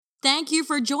Thank you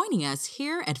for joining us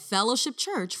here at Fellowship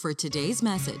Church for today's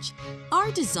message. Our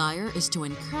desire is to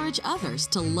encourage others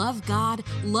to love God,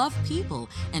 love people,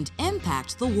 and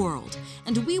impact the world.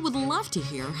 And we would love to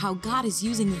hear how God is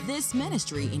using this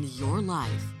ministry in your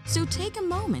life. So take a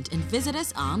moment and visit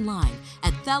us online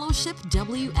at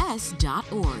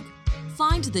fellowshipws.org.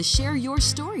 Find the Share Your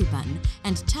Story button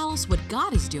and tell us what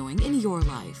God is doing in your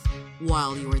life.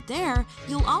 While you are there,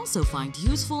 you'll also find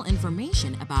useful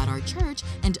information about our church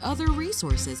and other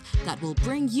resources that will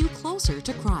bring you closer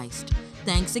to Christ.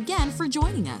 Thanks again for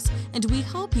joining us, and we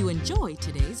hope you enjoy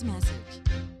today's message.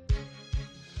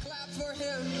 Clap for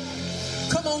him.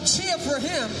 Come on, cheer for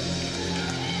him.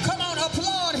 Come on,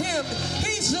 applaud him.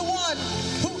 He's the one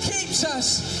who keeps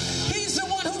us. He's the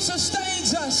one who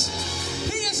sustains us.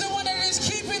 He is the one that is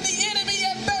keeping the enemy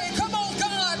at bay. Come on,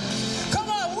 God. Come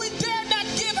on. We dare not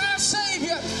give our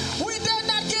Savior, we dare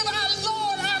not give our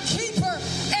Lord, our keeper,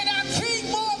 and our King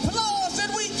more applause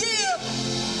than we give.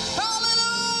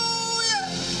 Hallelujah.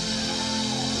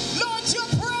 Lord, your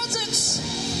presence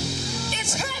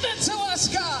is heaven to us,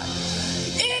 God.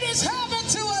 It is heaven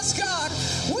to us, God.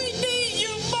 We need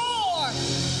you more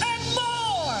and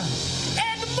more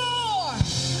and more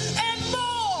and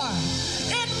more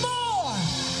and more.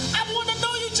 I want to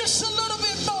know you just a little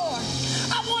bit more.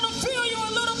 I want to feel you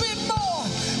a little bit more.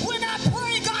 When I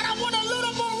pray, God, I want a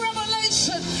little more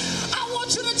revelation. I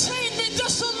want you to change me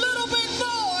just a little bit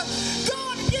more.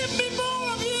 God, give me more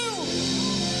of you.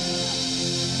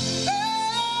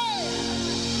 Hey.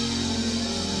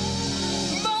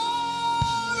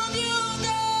 More of you,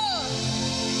 God.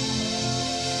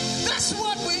 That's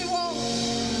what we want.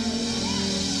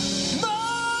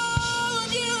 More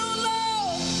of you,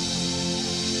 Lord.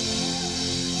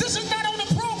 This is not on the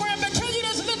program, but can you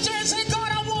just lift your hand and say,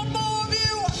 God, I want more of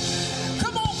you.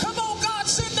 Come on, God,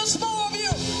 send us more of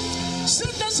you.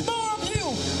 Send us more of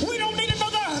you. We don't need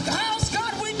another house,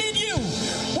 God, we need you.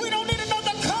 We don't need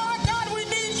another car, God, we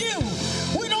need you.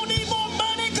 We don't need more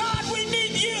money, God, we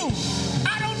need you.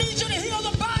 I don't need you to heal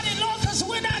the body, Lord, because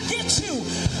when I get you,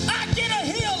 I get a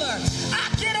healer, I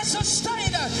get a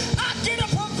sustainer, I get a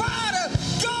provider.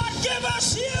 God, give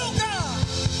us you, God.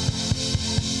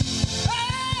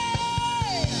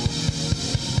 Hey!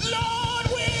 Lord,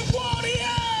 we want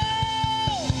you.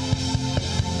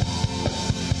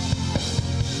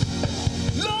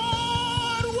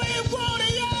 Lord, we want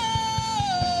you.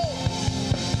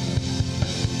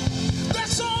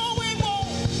 That's all we want.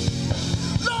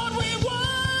 Lord, we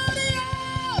want you.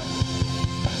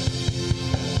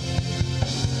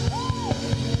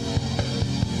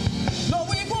 Lord,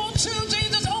 we want you,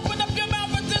 Jesus. Open up your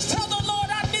mouth and just tell the Lord,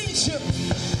 I need you.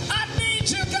 I need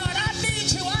you, God. I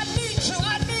need you. I need you.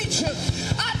 I need you.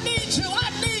 I need you. I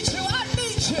need you. I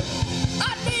need you.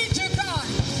 I need you, God.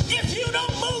 If you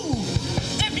don't move,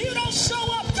 if you don't show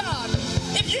up, God,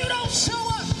 if you don't show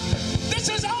up, this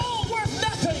is all worth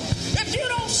nothing. If you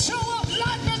don't show up,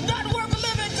 life is not worth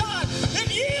living, God.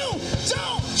 If you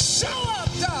don't show up,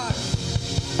 God,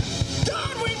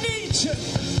 God, we need you.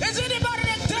 Is anybody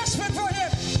that desperate for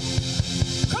him?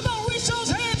 Come on, reach those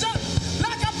hands up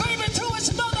like a baby to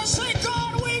its mother. Say,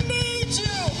 God, we need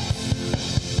you.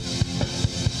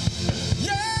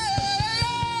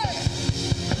 Yeah.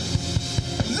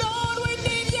 Lord, we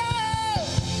need you.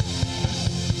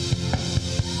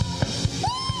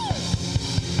 Woo.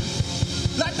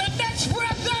 Like the next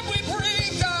breath that we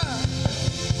breathe, God.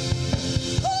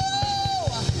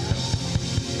 Oh,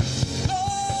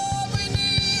 Lord, we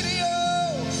need you.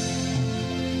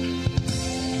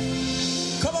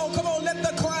 Come on, let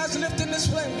the cries lift in this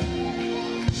place.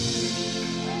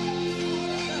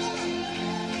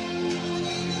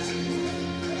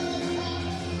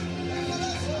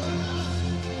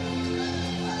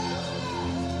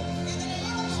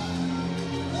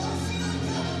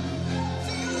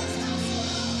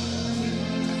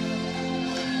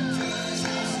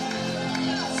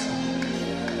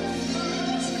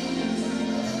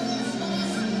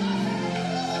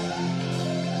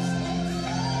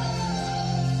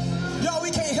 Y'all,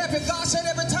 we can't help it. God said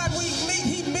every time we meet,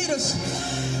 he meet us.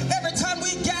 Every time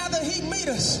we gather, he meet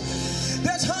us.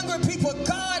 There's hungry people.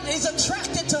 God is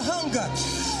attracted to hunger.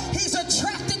 He's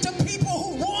attracted to people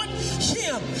who want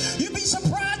him. You'd be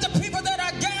surprised at people that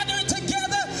are gathering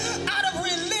together out of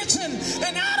religion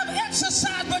and out of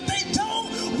exercise, but they don't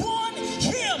want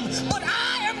him. But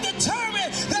I am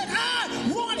determined that I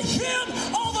want him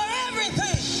over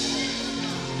everything.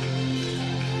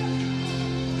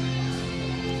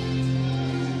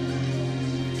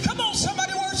 Come on,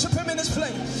 somebody worship him in this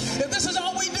place. If this is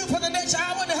all we do for the next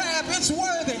hour and a half, it's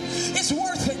worth it. It's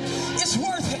worth it. It's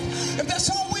worth it. If that's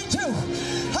all we do,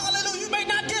 hallelujah, you may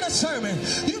not get a sermon.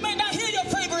 You may not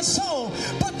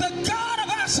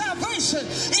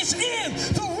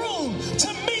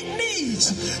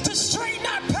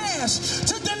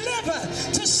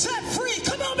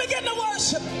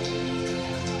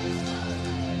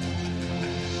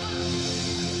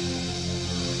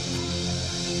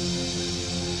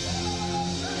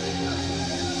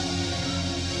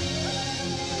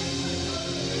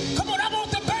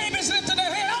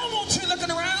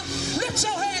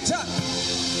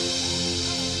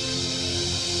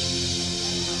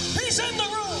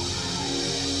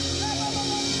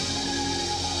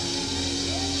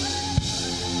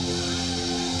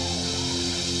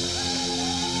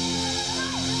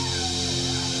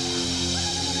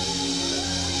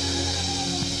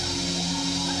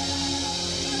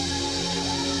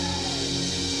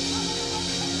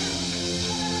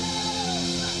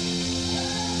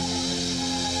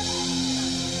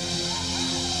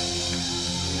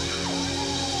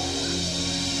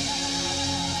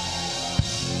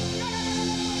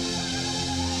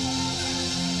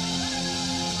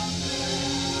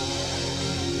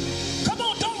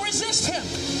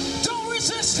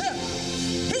resist him.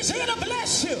 He's here to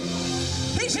bless you.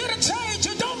 He's here to change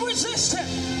you. Don't resist him.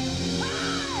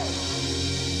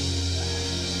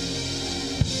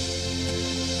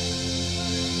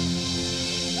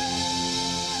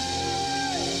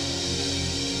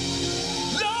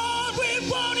 Lord, we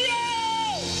want you.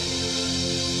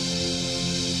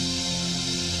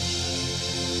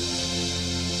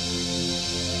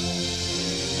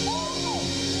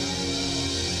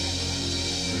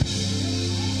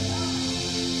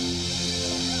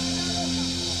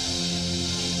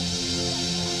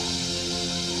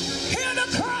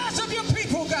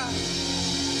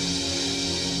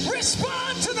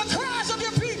 Respond to the cries of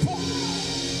your people.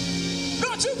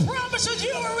 Lord, you promised us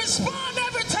you will respond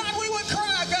every time we would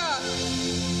cry, God.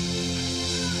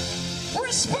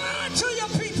 Respond to your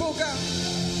people, God.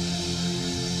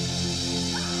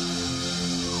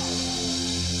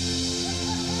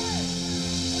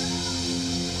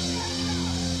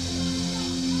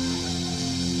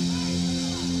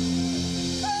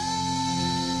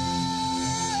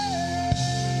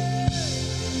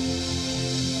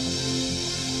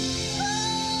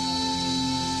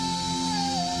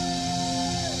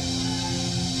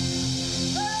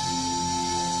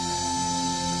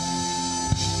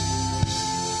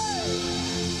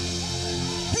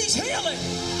 He's healing.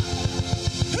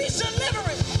 He's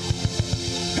delivering.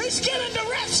 He's giving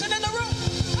direction in the room.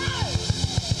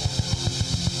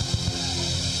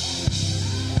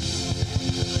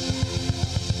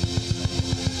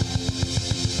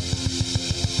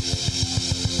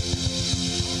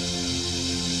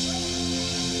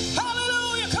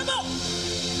 Hallelujah. Come on.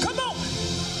 Come on.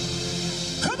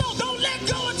 Come on. Don't let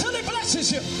go until he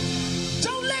blesses you.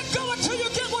 Don't let go until you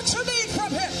get what you need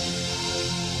from him.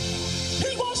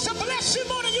 He wants to bless you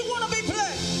more than you want to be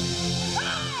blessed.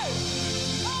 Hey!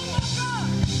 Oh my God!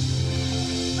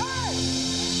 Hey!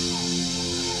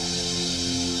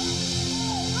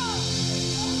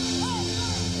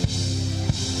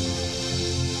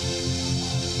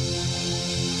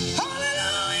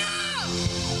 Hallelujah!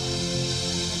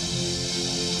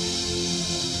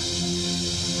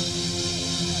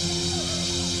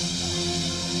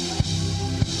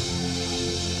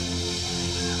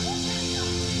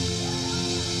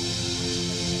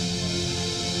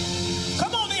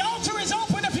 Come on, the altar is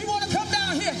open if you want to come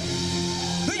down here.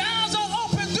 The aisles are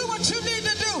open. Do what you need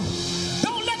to do.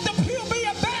 Don't let the pew be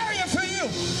a barrier for you.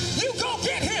 You go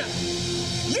get him.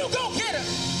 You go get him.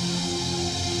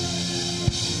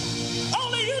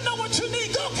 Only you know what you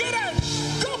need. Go get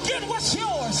it. Go get what's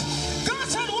yours. God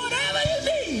said whatever you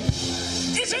need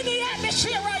is in the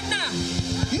atmosphere right now.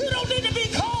 You don't need to be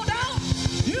called out.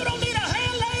 You don't need a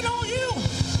hand laid on you.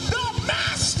 The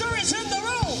master is in the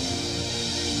room.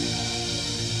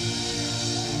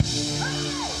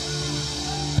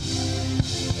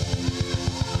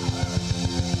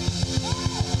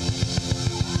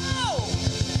 Oh!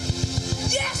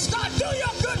 Yes, God, do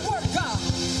your good work, God.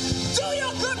 Do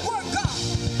your good work, God.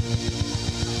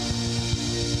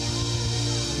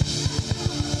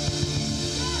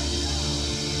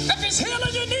 If it's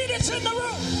healing you need, it's in the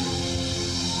room.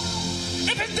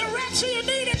 If it's direction you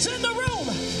need, it's in the room.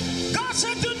 God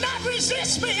said, do not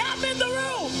resist me. I'm in the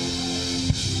room.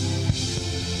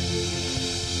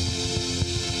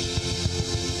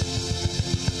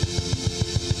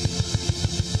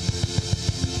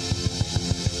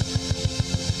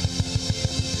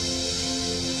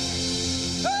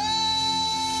 Hey!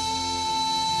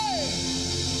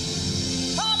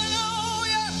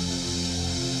 Hallelujah!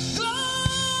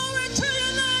 Glory to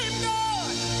your name,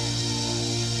 God.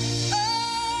 Hey!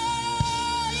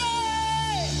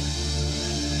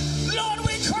 Lord,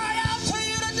 we cry out to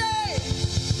you today.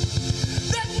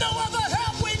 There's no other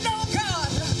help we know, God.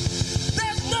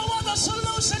 There's no other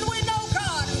solution we know,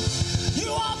 God.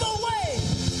 You are the way.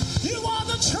 You are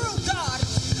the truth, God.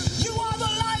 You are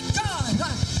the light, God.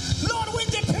 Lord, we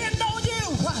depend on you.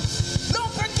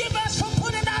 Lord, forgive us for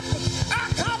putting our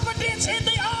confidence in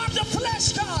the arms of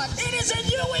flesh, God. It is in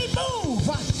you we move.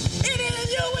 It is in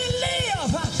you we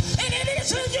live. And it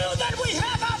is in you that we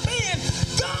have our being.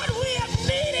 God, we have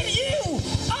needed you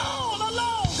all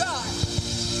along, God.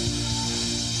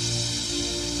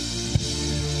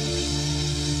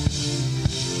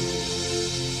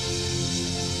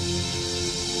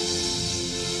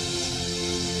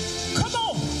 Come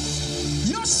on.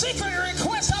 Your secret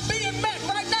requests are being met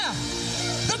right now.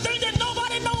 The thing that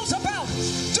nobody knows about.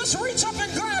 Just reach up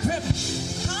and grab him.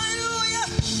 Hallelujah.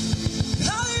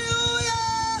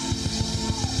 Hallelujah.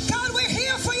 God, we're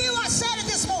here for you. I said it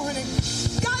this morning.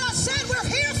 God, I said we're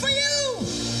here for you.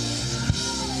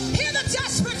 Hear the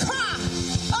desperate cry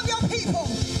of your people.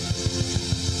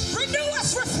 Renew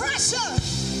us, refresh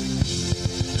us.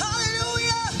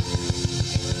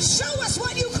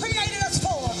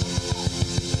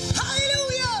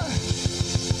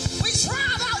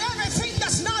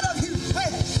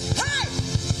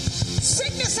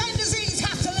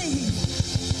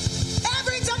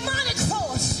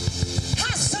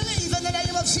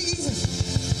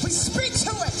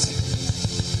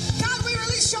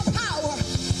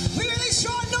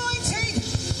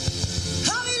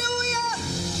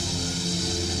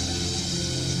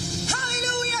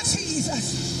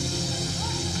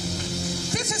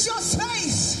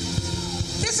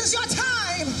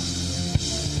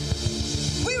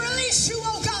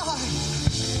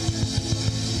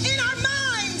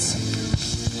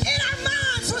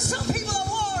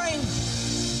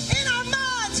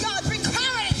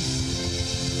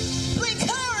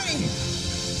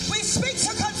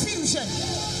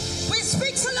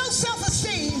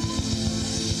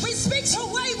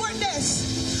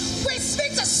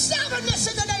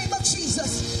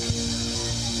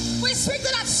 speak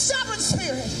to that stubborn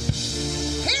spirit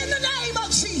in the name of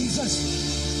Jesus.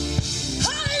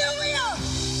 Hallelujah.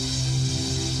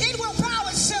 It will bow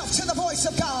itself to the voice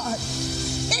of God.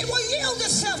 It will yield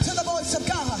itself to the voice of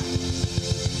God.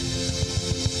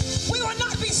 We will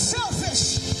not be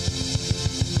selfish.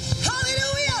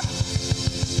 Hallelujah.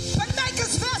 But make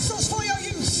us vessels for your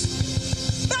use.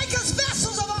 Make us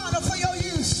vessels of honor for your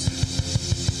use.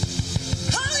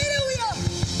 Hallelujah.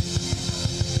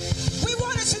 We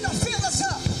wanted you to fill us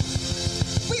up.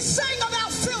 We sang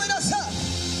about filling us up.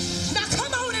 Now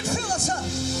come on and fill us up.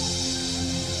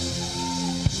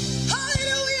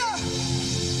 Hallelujah.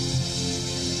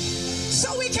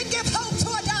 So we can give hope to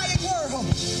a dying world.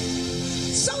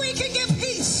 So we can give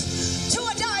peace to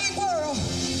a dying world.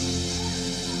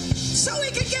 So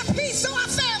we can give peace to our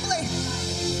family.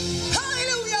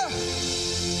 Hallelujah.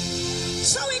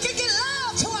 So we can give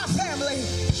love to our family.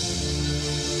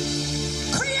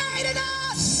 Create in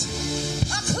us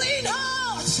a clean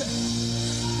heart.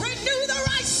 Renew the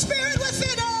right spirit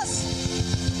within us.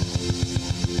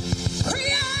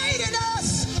 Create in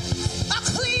us a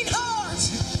clean heart.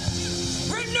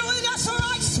 Renew in us a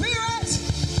right spirit.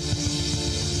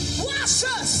 Wash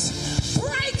us,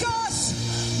 break us,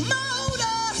 mold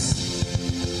us.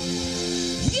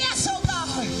 Yes, oh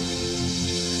God.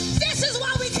 This is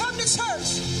why we come to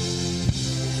church.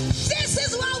 This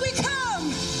is why we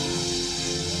come.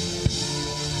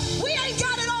 We ain't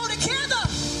got it all together.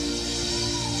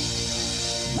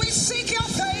 We seek your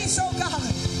face, oh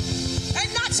God,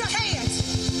 and not your hands.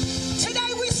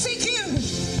 Today we seek you.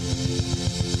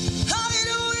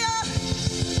 Hallelujah.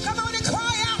 Come on and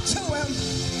cry out to him.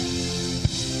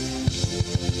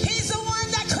 He's the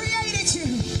one that created you.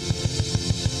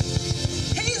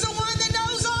 He's the one that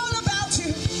knows all about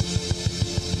you.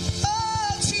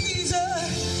 Oh, Jesus.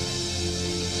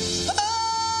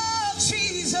 Oh,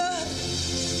 Jesus.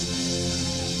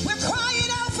 We're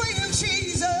crying out for you,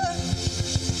 Jesus.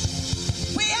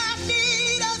 We have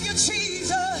need of you,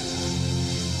 Jesus.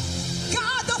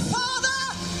 God the Father,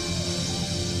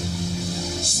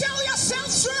 show yourself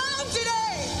strong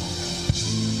today.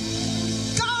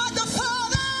 God the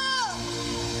Father,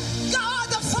 God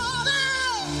the Father,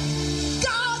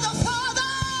 God the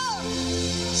Father,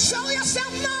 show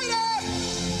yourself mighty.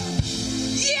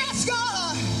 Yes,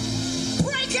 God,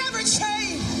 break every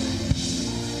chain.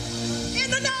 In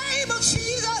the name of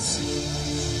Jesus,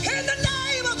 in the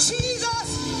name of Jesus,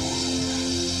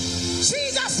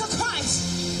 Jesus the Christ,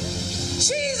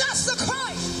 Jesus the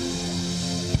Christ,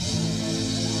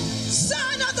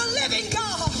 Son of the living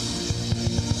God.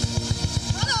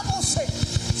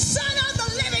 Son of the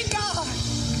living God.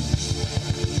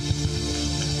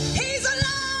 He's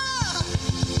alive.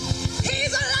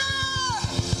 He's alive.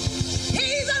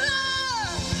 He's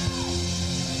alive.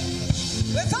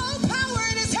 With all power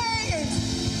in his hand.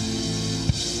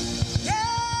 Yeah.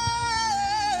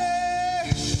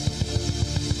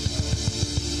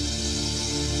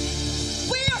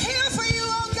 We are here for you,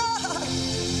 oh God.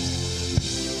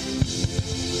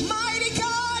 Mighty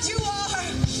God you are.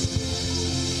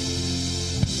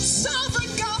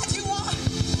 Sovereign God you are.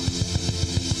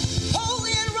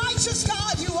 Holy and righteous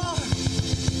God you are.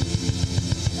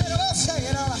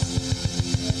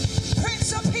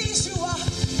 Prince of peace you are.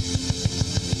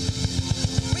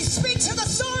 We speak to the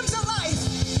storms of life.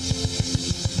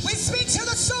 We speak to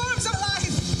the storms of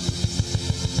life.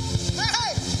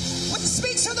 Hey, we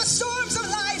speak to the storms of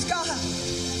life, God.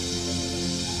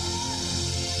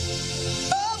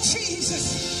 Oh,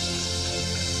 Jesus.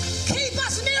 Keep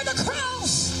us near the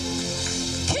cross.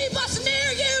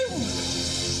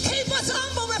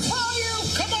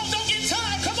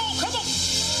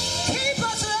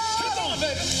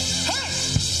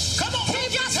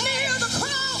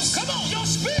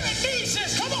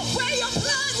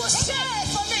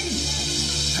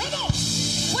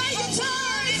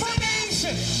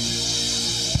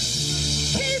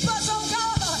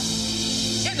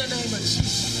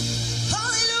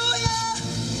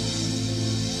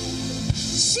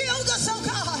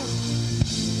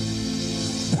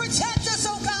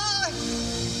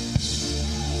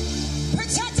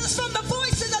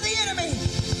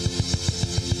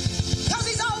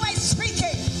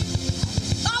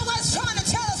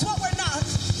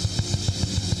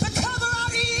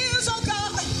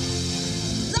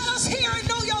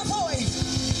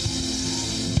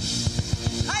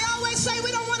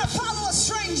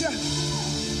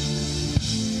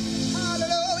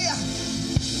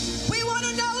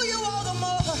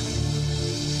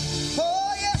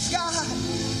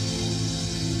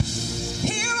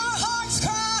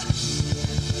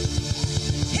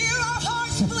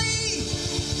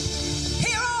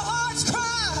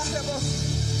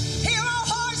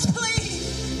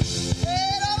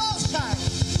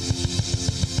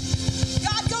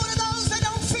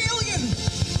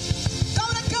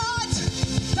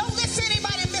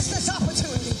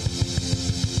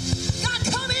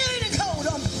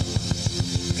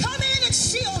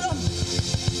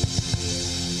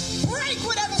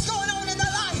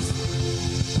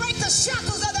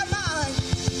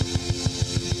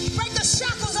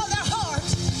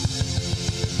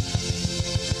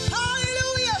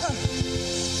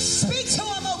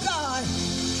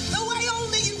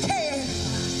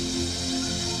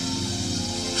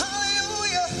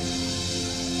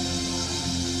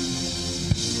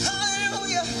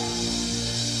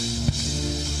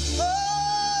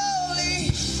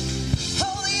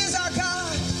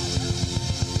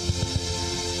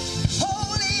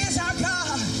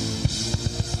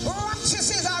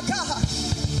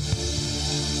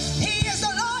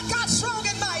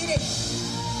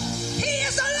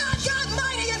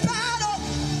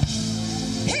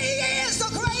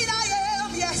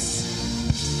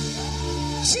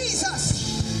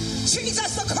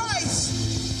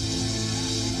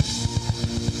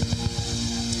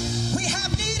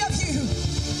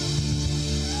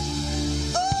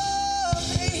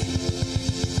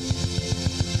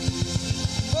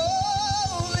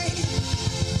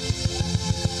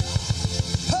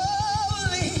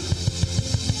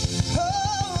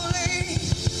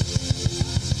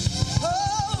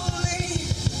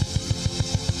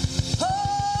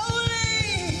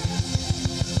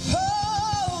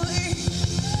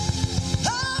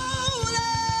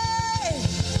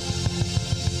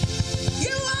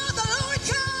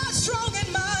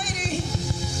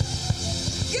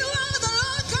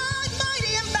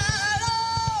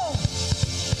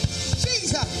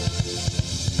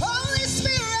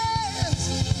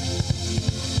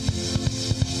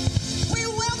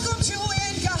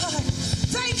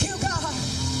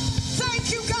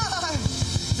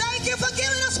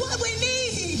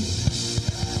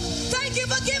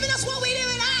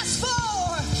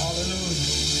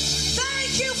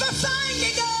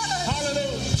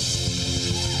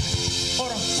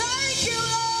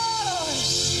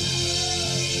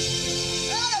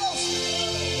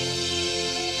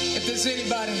 there's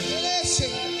anybody,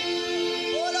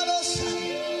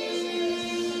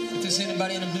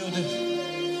 in the building,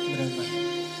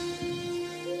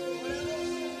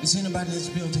 is anybody in this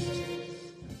building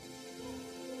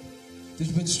that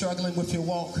you've been struggling with your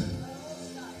walk,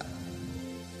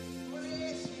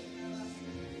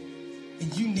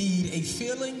 and you need a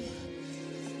filling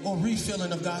or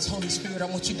refilling of God's Holy Spirit? I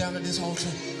want you down at this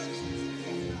altar.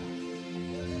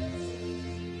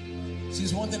 See,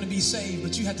 it's one thing to be saved,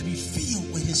 but you have to be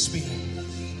filled with His Spirit.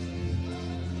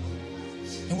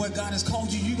 And what God has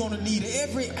called you, you're going to need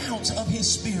every ounce of His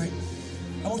Spirit.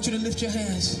 I want you to lift your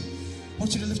hands. I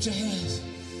want you to lift your hands.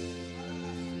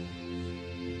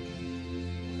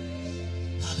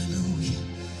 Hallelujah.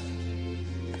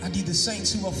 I need the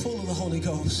saints who are full of the Holy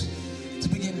Ghost to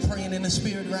begin praying in the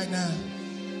Spirit right now.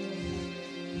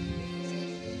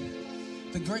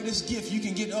 The greatest gift you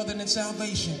can get other than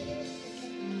salvation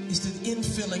is the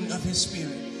infilling of His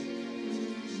Spirit.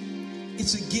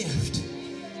 It's a gift.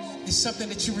 It's something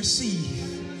that you receive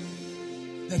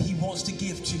that He wants to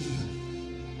give to you.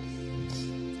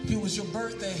 If it was your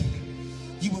birthday,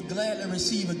 you would gladly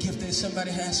receive a gift that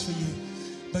somebody has for you.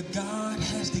 But God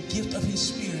has the gift of His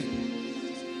Spirit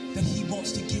that He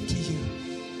wants to give to you.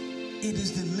 It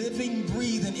is the living,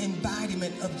 breathing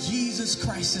embodiment of Jesus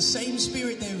Christ. The same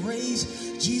Spirit that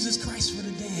raised Jesus Christ from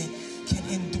the dead can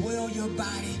indwell your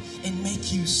body and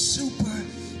make you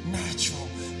supernatural.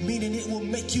 Meaning it will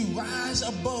make you rise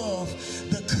above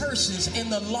the curses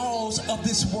and the laws of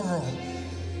this world.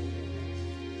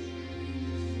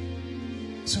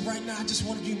 So right now, I just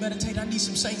wanted you to meditate. I need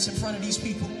some saints in front of these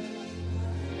people.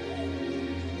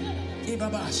 In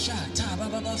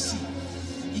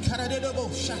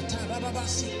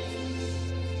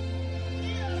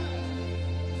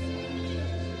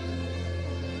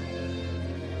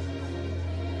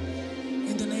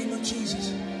the name of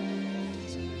Jesus.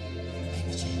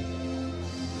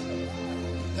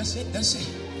 That's it.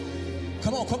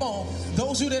 Come on.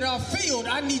 Those who that are filled,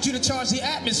 I need you to charge the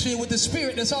atmosphere with the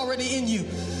Spirit that's already in you.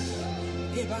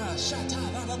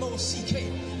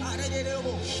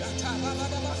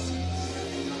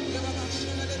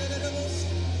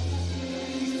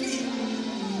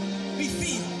 Be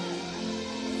filled.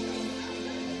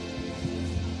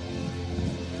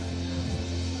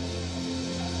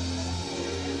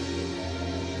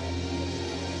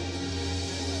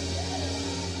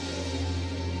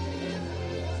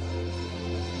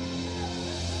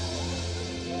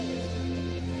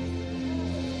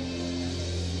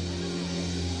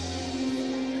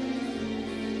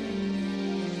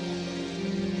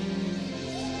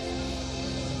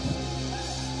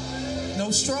 No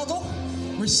struggle,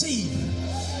 receive.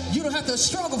 You don't have to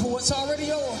struggle for what's already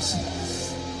yours.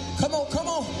 Come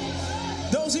on.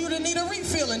 Those of you that need a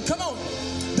refilling, come on.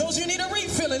 Those of you need a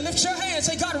refilling, lift your hands.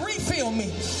 Say, God, refill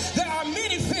me. There are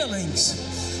many feelings.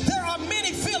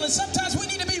 Sometimes we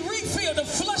need to be refilled to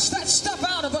flush that stuff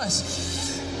out of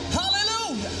us.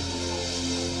 Hallelujah.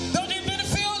 Don't you need to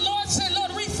feel? Lord said,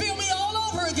 Lord, refill me all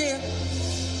over again.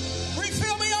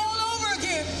 Refill me all over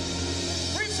again.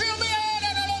 Refill me.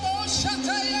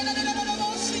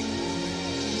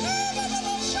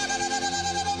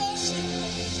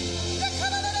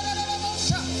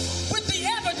 With the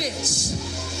evidence.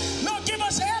 Lord, give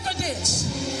us evidence.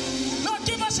 Lord,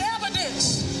 give us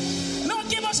evidence. Lord,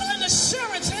 give us an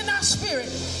assurance in our spirit.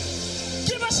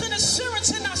 Give us an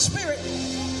assurance in our spirit.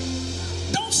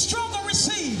 Don't struggle,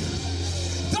 receive.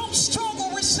 Don't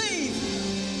struggle, receive.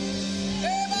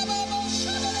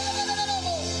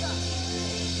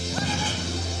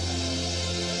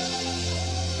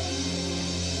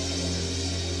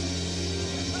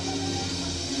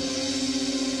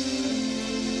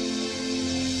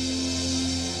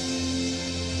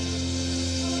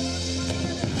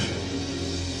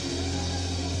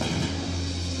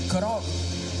 Cut off.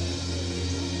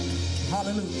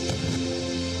 Hallelujah.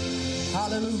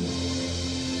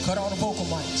 Cut all the vocal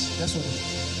mics. That's what it is.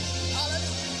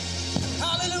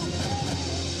 Hallelujah.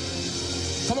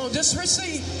 Come on, just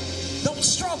receive. Don't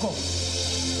struggle.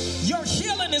 Your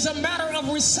healing is a matter of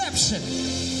reception.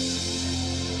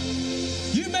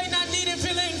 You may not need it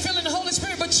feeling the Holy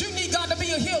Spirit, but you need God to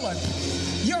be a healer.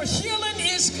 Your healing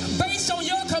is based on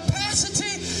your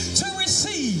capacity to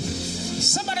receive.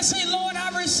 Somebody say, Lord,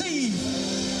 I receive.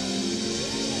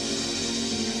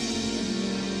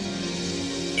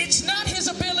 It's not His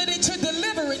ability to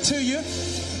deliver it to you.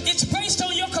 It's based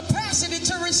on your capacity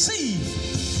to receive.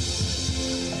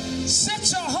 Set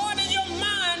your heart and your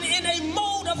mind in a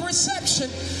mode of reception.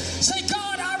 Say,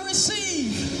 God, I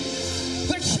receive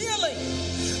the healing,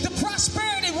 the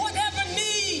prosperity, whatever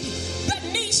need that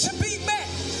needs to be met.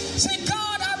 Say,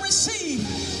 God, I receive.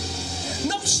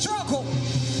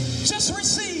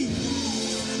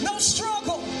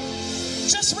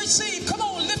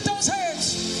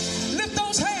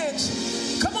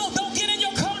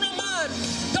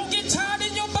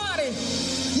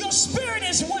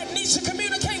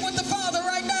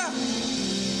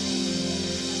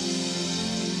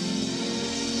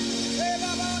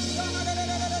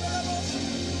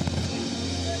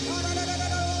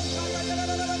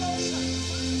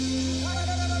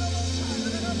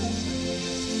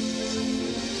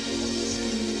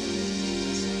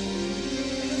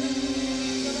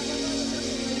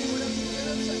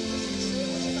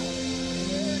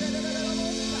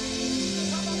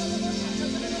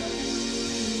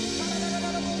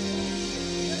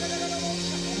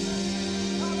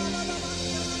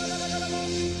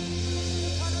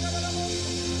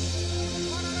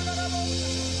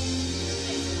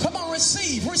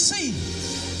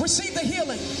 receive the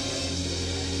healing.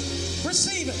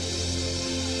 Receive it.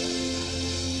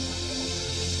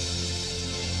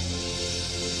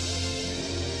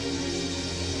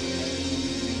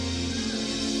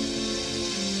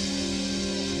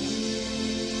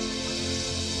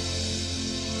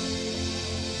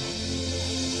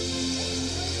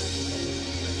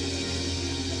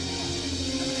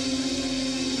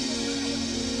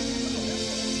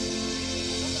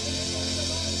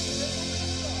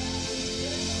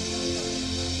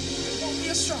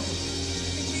 Strong.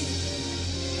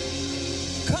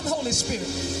 Come, Holy Spirit.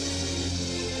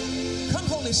 Come,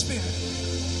 Holy Spirit.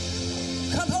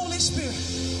 Come, Holy Spirit.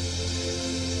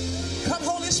 Come,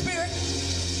 Holy Spirit.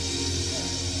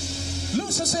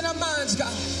 Loose us in our minds,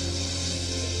 God.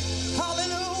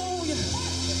 Hallelujah.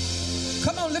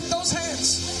 Come on, lift those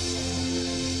hands.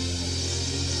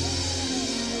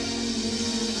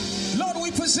 Lord,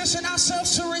 we position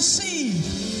ourselves to receive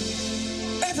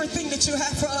everything that you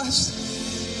have for us.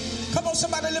 Come on,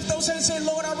 somebody lift those hands and say,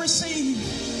 Lord, I receive.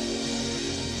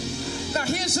 Now,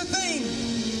 here's the thing.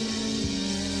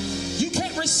 You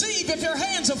can't receive if your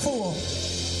hands are full.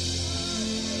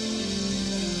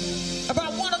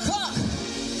 About 1 o'clock,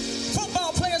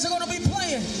 football players are going to be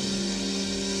playing.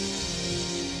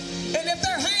 And if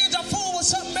their hands are full with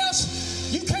something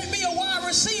else, you can't be a wide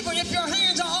receiver if your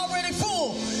hands are already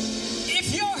full.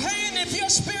 If your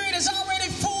spirit is already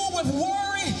full with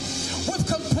worry, with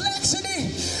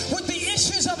complexity, with the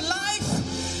issues of life.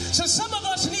 So some of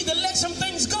us need to let some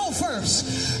things go first.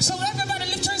 So everybody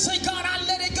lift your hand and say, God, I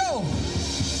let it go.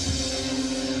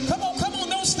 Come on,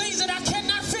 those things that I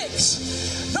cannot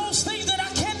fix, those things that I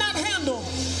cannot handle,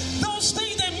 those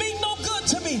things that mean no good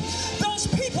to me, those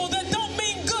people that don't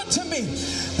mean good to me,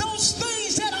 those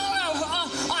things that are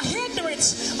a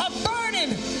hindrance, a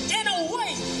burden, and a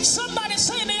weight. Somebody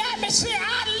say in the atmosphere,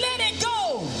 I let it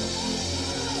go.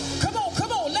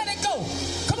 Come on, let it go.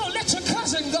 Come on, let your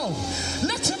cousin go.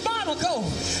 Let your mama go.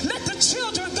 Let the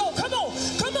children go. Come on,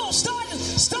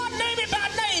 start naming by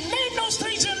name. Name those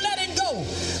things you're letting go.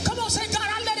 Come on, say, God,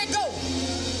 I let it go.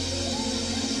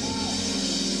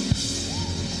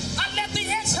 I let the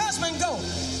ex-husband go.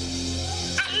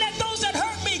 I let those that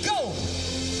hurt me go.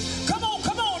 Come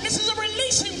on, this is a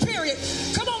releasing period.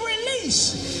 Come on,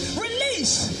 release.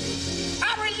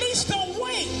 I release the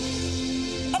weight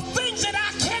of things that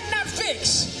I cannot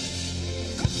fix.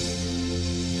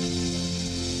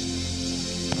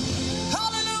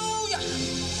 Hallelujah.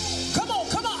 Come on.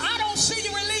 I don't see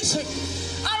you releasing.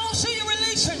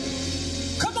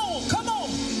 Come on.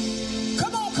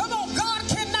 God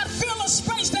cannot fill a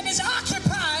space that is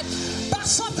occupied by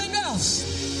something else.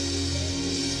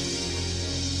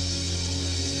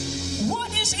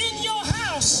 What is in your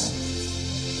house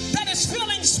that is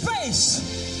filling space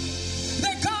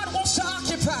that God wants to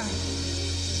occupy?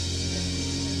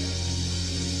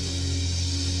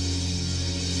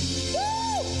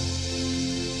 Woo!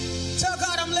 Tell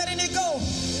God, I'm letting it go.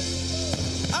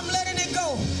 I'm letting it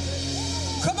go.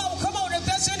 Come on. If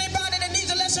there's anybody that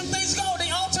needs to let some things go, the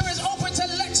altar is open to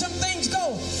let some things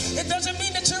go. It doesn't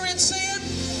mean that you're in sin.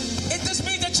 It just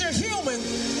means that you're human.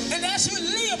 And as you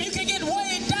live, you can get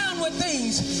weighed down with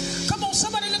things. Come on,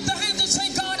 somebody lift their hands and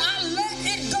say, God, I let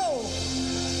it go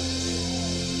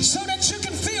so that you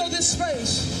can fill this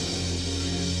space.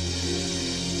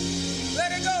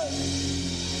 Let it go.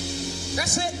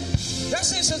 That's it,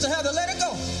 Sister Heather. Let it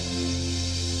go.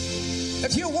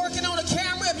 If you're working on a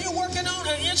camera, if you're working on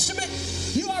an instrument,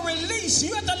 you are released.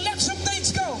 You have to let some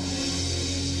things go.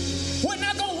 We're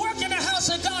not going to work in the house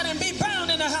of God and be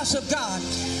bound in the house of God.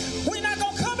 We're not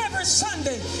going to come every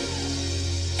Sunday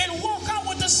and walk out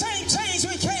with the same chains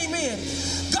we came in.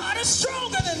 God is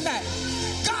stronger than that.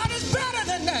 God is better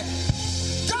than that.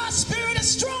 God's spirit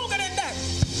is stronger than that.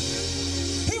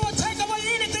 He will take away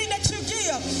anything that you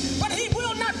give, but he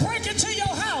will not break into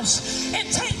your house and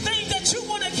take things that you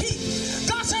want to keep.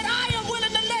 God said, I am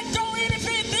willing to let go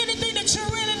anything that you're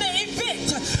willing to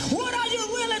evict. What are you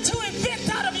willing to evict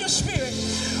out of your spirit?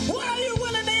 What are you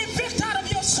willing to evict out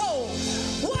of your soul?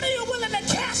 What are you willing to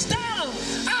cast down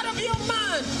out of your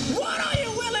mind? What are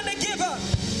you willing to give up?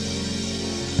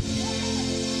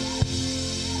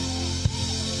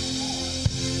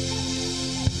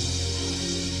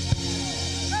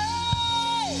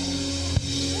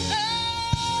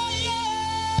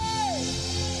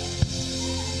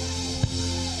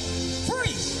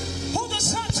 Free. Who the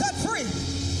Son set free?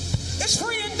 It's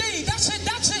free indeed. That's it.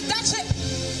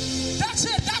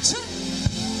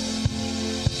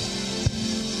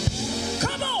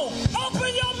 Come on,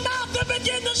 open your mouth and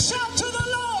begin to shout to the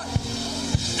Lord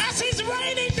as he's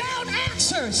raining down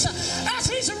answers, as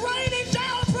he's raining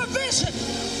down provision,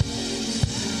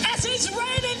 as he's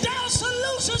raining down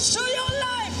solutions to your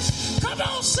life. Come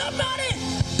on, somebody,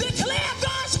 declare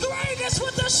God's greatness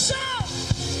with a shout.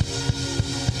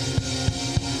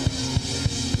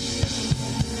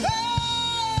 Hey!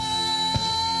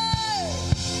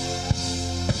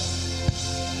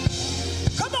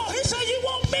 Come on, he said you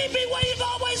won't meet me where you've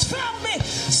always found me.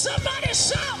 Somebody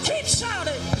shout, keep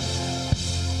shouting.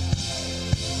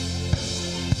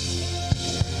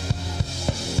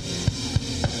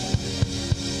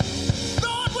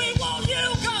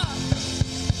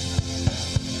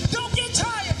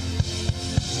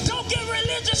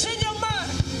 Religious in your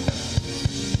mind.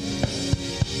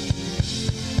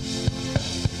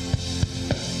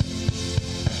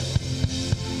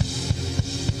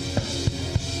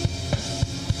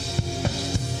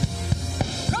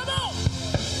 Come on.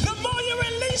 The more you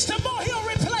release, the more he'll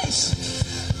replace.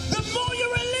 The more you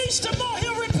release, the more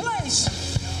he'll replace.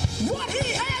 What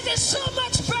he has is so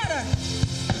much better.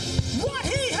 What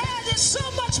he has is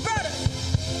so much better.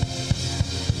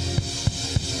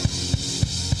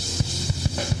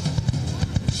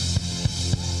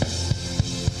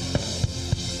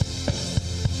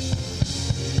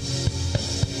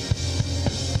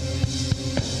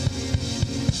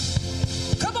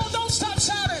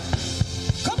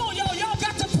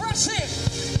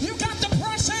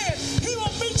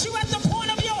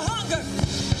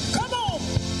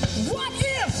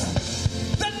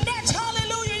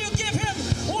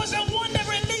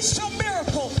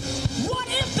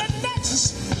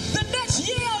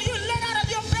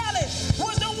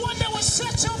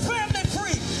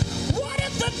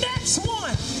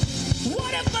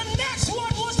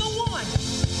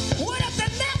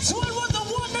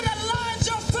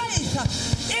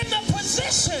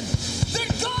 That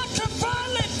God can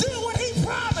finally do what he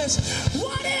promised.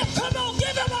 What if? Come on,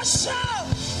 give him a shout.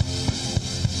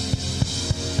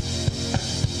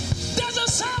 There's a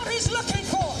sound he's looking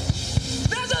for.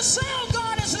 There's a sound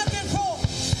God is looking for.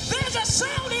 There's a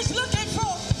sound he's looking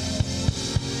for.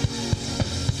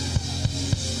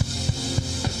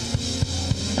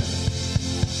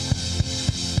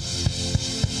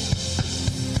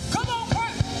 Come on,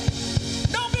 pray.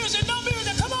 No music, no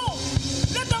music. Come on.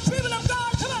 Let the people of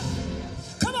God come on.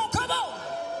 Come on, come on.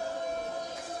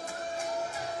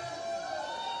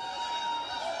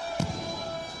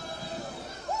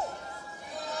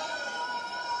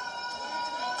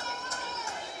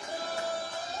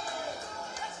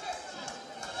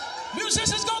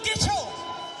 Musicians, go get yours.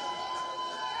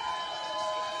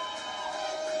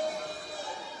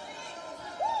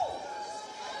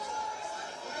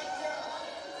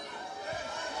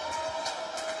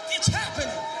 It's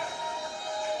happening.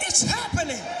 It's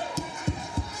happening.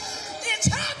 It's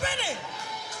happening.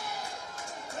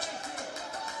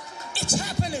 It's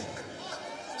happening.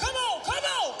 Come on, come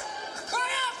on. Cry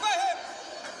out for him.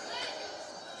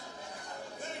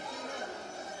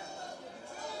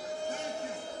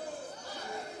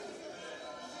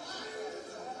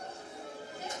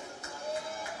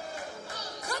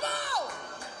 Come on.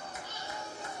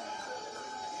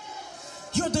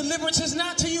 Your deliverance is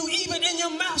not to you, even in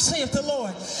your mouth, saith the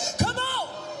Lord. Come on.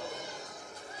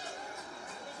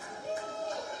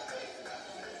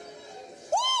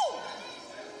 Woo!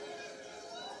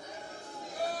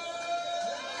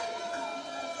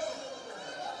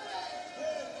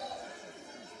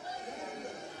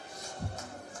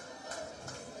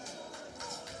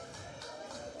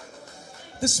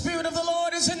 The Spirit of the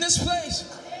Lord is in this place.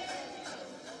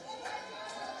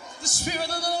 The Spirit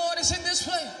of the Lord is in this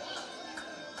place.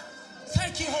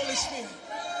 Thank you, Holy Spirit.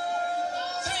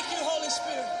 Thank you, Holy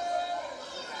Spirit.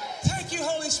 Thank you,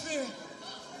 Holy Spirit.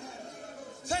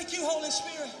 Thank you, Holy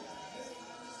Spirit.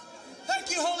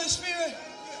 Thank you, Holy Spirit.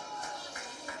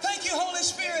 Thank you, Holy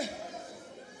Spirit.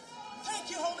 Thank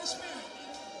you, Holy Spirit.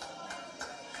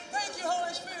 Thank you,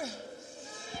 Holy Spirit.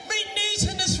 Meet needs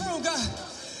in this room, God.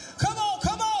 Come on,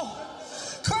 come on.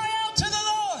 Cry out to the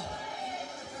Lord.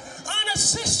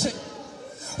 Unassisted,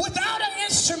 without an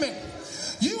instrument.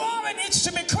 You are an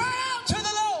instrument. Cry out to the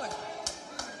Lord.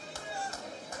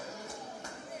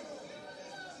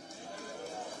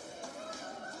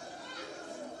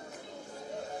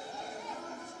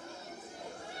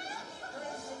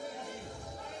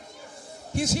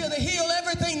 He's here to heal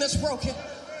everything that's broken.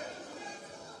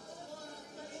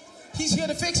 He's here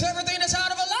to fix everything that's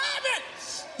out of alignment.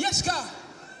 Yes, God.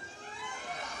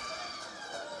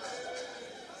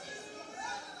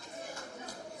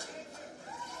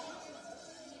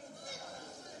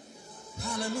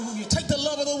 Hallelujah. Take the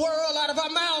love of the world out of our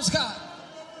mouths, God.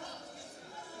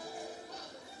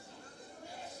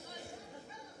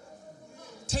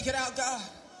 Take it out, God.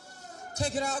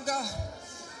 Take it out, God.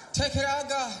 Take it out,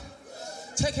 God.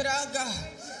 Take it out, God.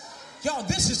 Y'all,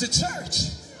 this is the church.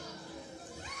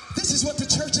 This is what the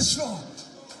church is for.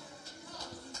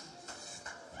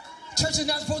 Church is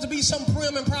not supposed to be some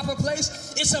prim and proper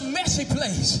place. It's a messy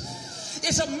place.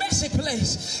 It's a messy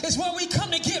place. It's where we come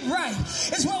to get right.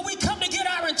 It's where we come to get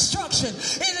our instruction.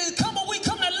 It is we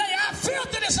come to lay our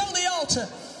filthiness on the altar.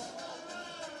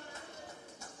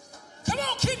 Come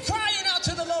on, keep crying out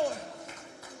to the Lord.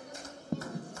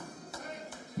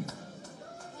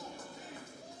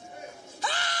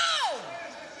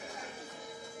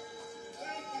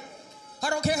 I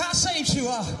don't care how saved you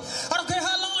are. I don't care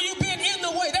how long you've been in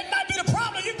the way. That might be the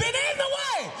problem. You've been in the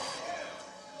way.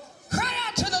 Cry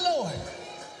out to the Lord.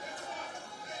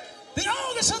 The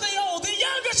oldest of the old, the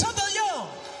youngest of the young.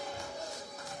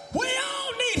 We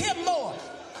all need him more.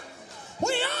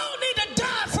 We all need to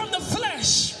die from the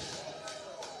flesh.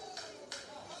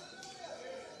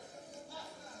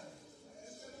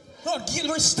 Lord,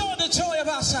 restore the joy of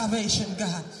our salvation,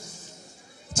 God.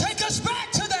 Take us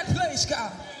back to that place,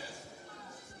 God.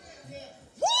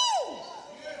 Woo!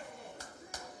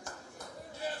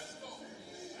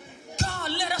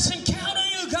 God, let us encounter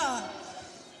you, God.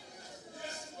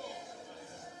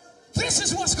 This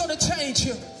is what's going to change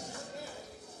you.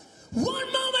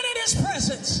 One moment in his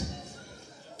presence.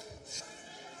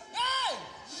 Hey!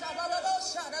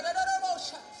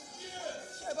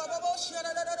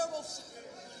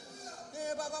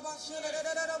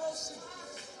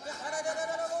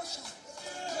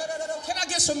 Can I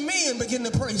get some men begin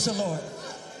to praise the Lord?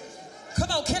 Come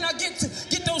on, can I get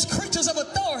those creatures of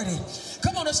authority?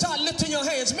 Come on and start lifting your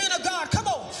hands. Men of God, come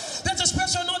on. There's a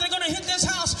special anointing going to hit this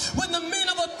house when the men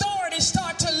of authority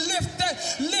start to lift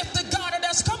the God of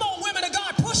us. Come on, women of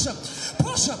God, push them.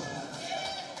 Push them.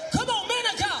 Come on, men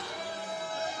of God.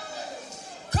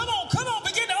 Come on,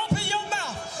 begin to open your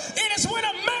mouth. It is when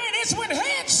it's when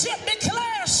headship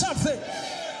declares something.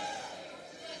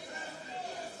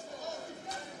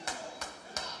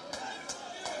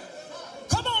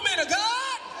 Come on, men of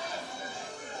God.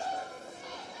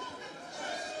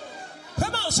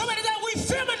 Come on, so many that we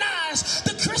feminize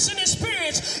the Christian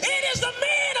experience. It is the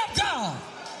men of God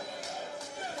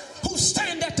who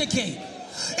stand at the gate.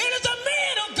 It is the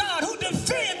men of God who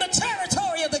defend the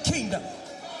territory of the kingdom.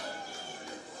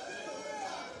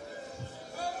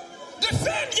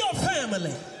 Defend your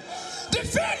family.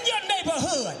 Defend your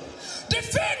neighborhood.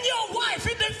 Defend your wife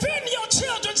and defend your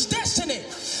children's destiny.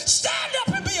 Stand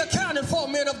up and be accounted for,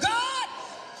 men of God.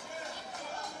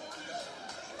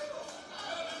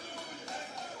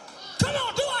 Come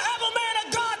on, do I have a man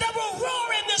of God that will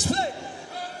roar in this place?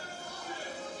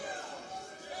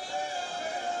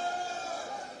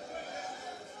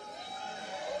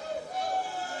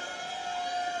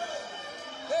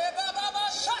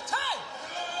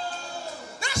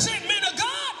 That's it, men of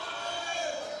God.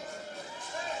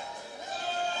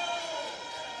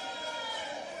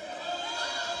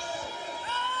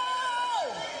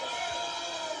 Oh,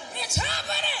 it's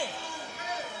happening.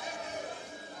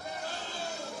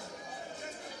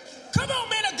 Come on,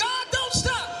 men of God, don't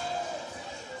stop.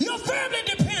 Your family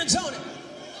depends on it.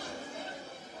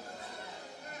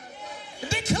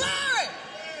 Declare it.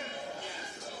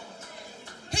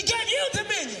 He gave you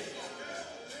dominion.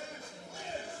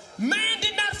 Man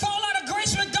did not fall out of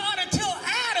grace with God until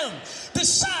Adam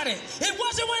decided. It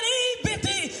wasn't when Eve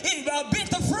bit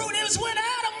the fruit. It was when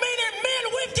Adam made it. Men,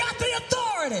 we've got the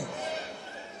authority.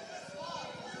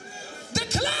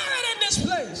 Declare it in this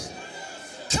place.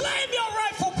 Claim your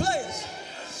rightful place.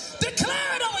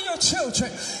 Declare it over your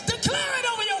children. Declare it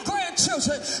over your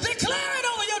grandchildren. Declare it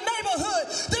over your neighborhood.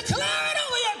 Declare it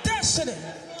over your destiny.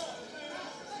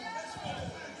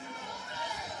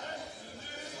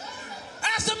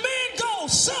 As the man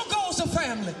goes, so goes the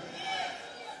family.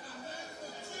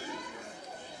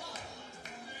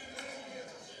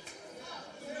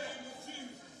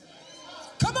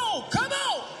 Come on, come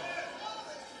on.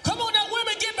 Come on, now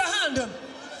women, get behind them.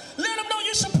 Let them know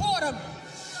you support them.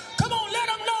 Come on, let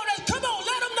them know that. Come on,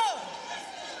 let them know.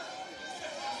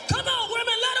 Come on,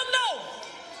 women, let them know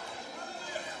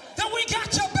that we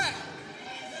got your back.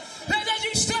 That as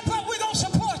you step up, we're going to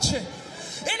support you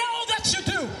in all that you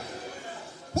do.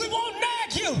 We won't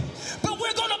nag you, but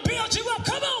we're going to be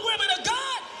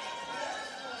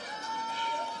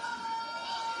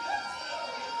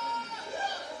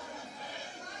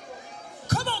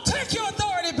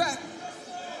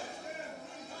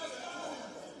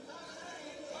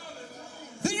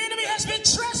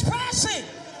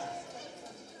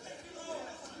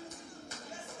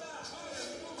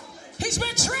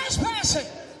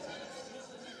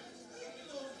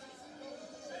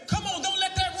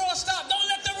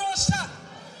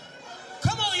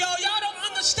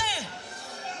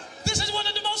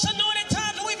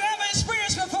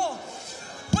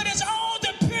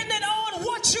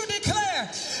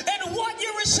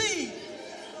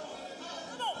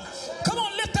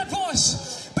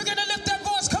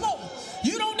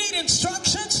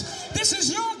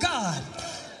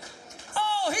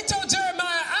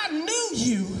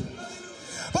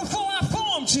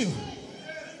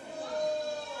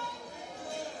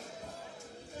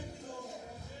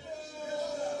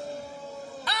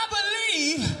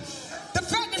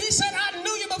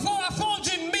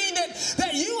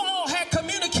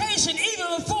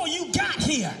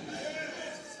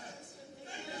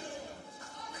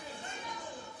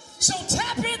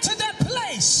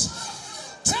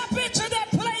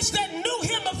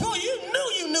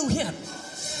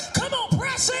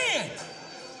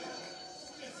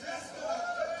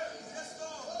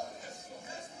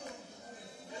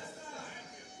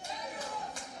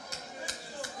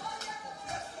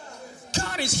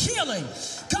is healing.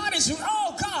 God is,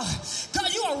 oh God,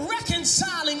 you are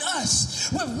reconciling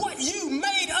us with what you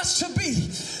made us to be.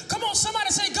 Come on, somebody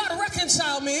say, God,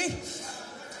 reconcile me.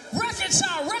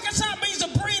 Reconcile means to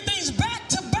bring things back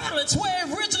to balance where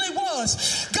it originally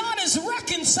was. God is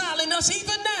reconciling us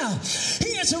even now.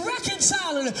 He is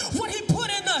reconciling what he put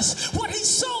in us, what he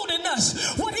sowed in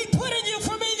us, what he put in you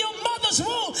from in your mother's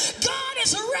womb. God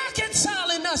is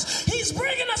reconciling us. He's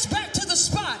bringing us back to the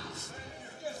spot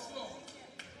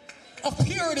of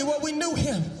purity where we knew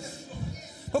him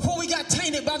before we got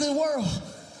tainted by the world.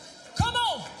 Come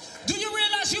on. Do you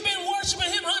realize you've been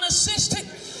worshiping him unassisted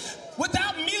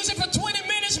without music for 20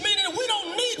 minutes, meaning we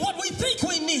don't need what we think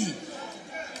we need?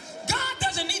 God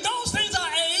doesn't need those things.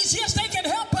 Are aids. Yes, they can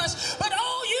help us, but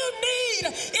all you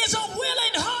need is a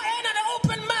willing heart and an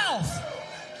open mouth.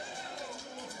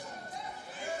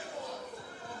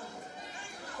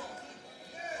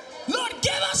 Lord,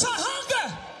 give us a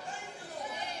hunger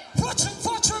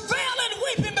for travail and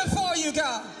weeping before you,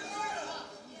 God.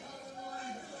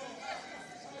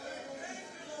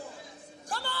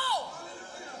 Come on.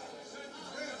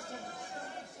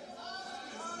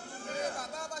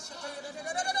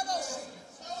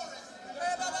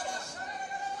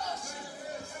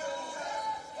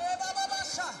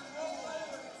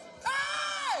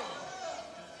 Hey!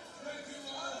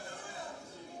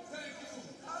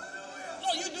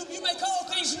 Lord, you make all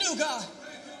things new, God.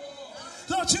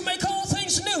 Lord, you make all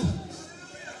things new.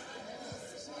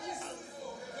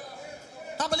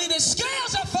 I believe the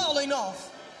scales are falling off.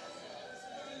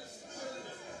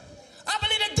 I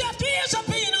believe the deaf ears are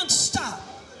being unstopped.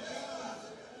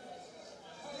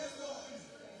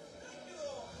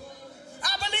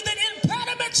 I believe that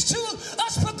impediments to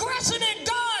us progressing in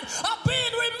God are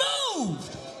being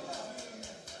removed.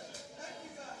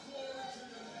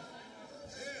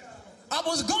 I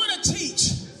was going to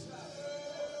teach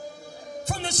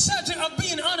from the subject of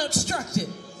being unobstructed.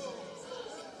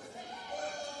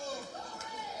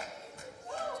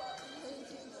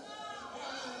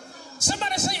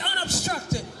 Somebody say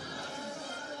unobstructed.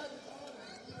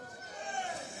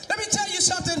 Let me tell you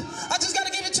something. I just got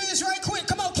to give it to you right quick.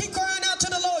 Come on, keep crying out to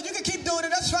the Lord. You can keep doing it.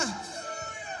 That's fine.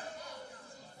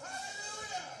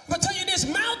 I'm going to tell you this.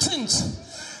 Mountains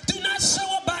do not show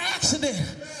up by accident.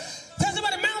 Tell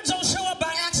somebody, mountains don't show up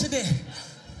by accident.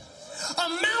 A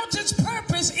mountain's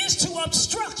purpose is to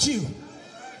obstruct you.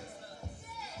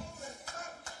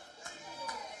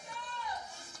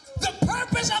 The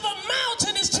purpose of a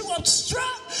mountain is to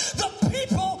obstruct the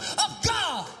people of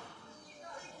God.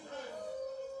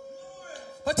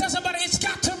 But tell somebody, it's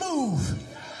got to move.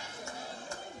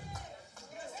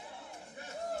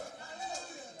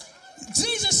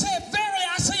 Jesus said, verily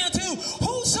I say unto you,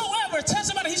 whosoever, tell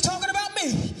somebody, he's talking about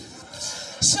me,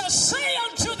 shall say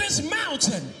unto this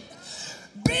mountain,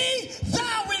 be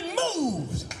thou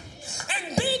removed,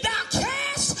 and be thou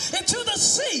cast into the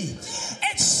sea,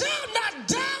 and shall not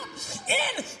doubt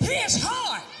in his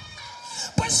heart,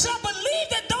 but shall believe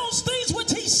that those things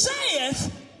which he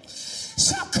saith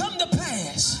shall come to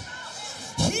pass.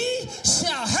 He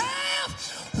shall have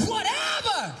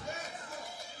whatever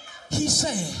he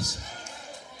says.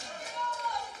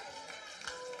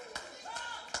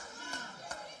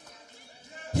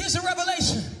 Here's a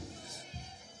revelation.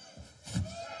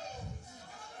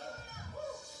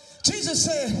 Jesus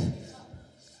said,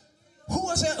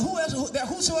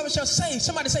 whosoever shall say,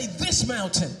 somebody say this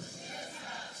mountain.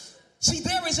 See,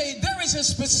 there is a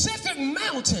specific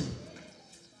mountain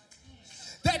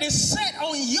that is set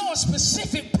on your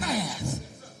specific path.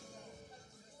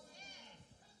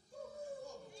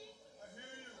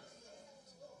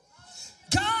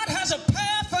 God has a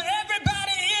path for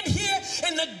everybody in here,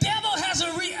 and the devil has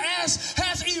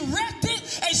erected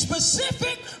a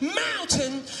specific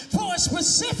mountain for a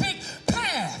specific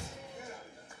path.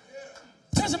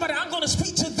 Tell somebody, I'm going to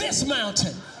speak to this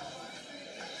mountain.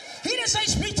 He didn't say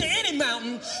speak to any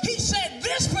mountain. He said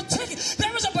there is a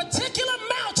particular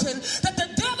mountain that the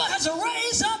devil has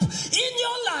raised up in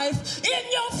your life,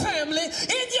 in your family,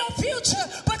 in your future.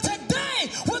 But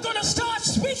today, we're going to start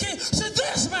speaking to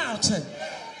this mountain.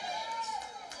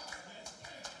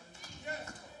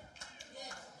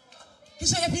 He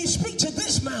said, if you speak to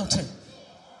this mountain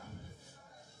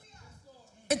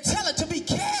and tell it to be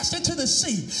cast into the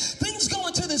sea, things go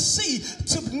into the sea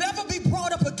to never be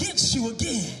brought up against you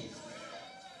again.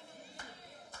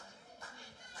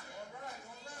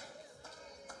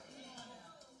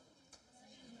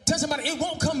 Tell somebody, it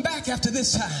won't come back after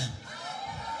this time.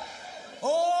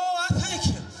 Oh, I thank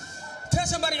you. Tell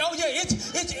somebody, oh yeah,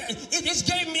 it's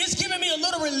giving me a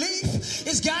little relief.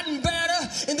 It's gotten better,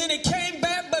 and then it came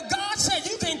back. But God said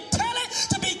you can tell it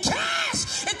to be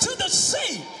cast into the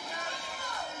sea.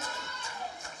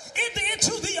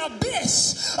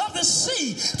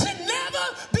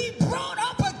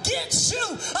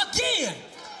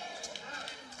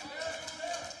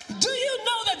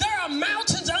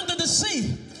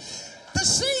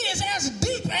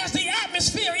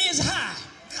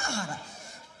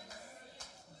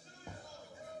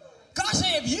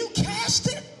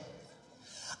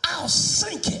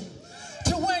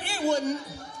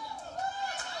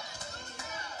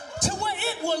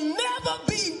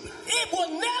 it will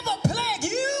never plague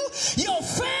you, your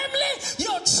family,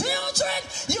 your children,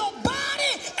 your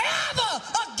body ever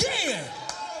again.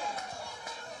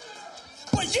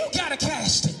 But you gotta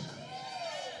cast it.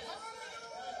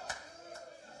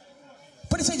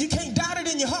 But he said you can't doubt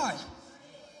it in your heart.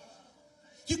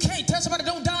 You can't tell somebody,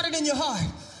 don't doubt it in your heart.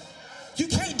 You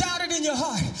can't doubt it in your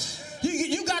heart.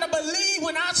 You got to believe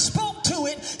when I spoke to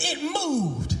it, it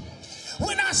moved.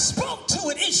 When I spoke to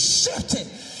it, it shifted.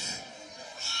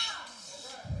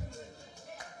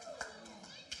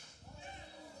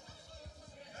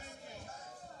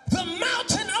 The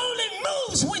mountain only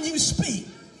moves when you speak.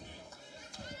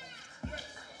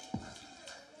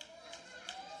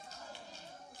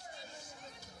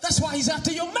 That's why he's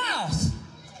after your mouth.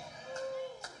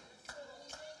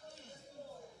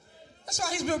 That's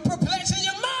why he's been perplexing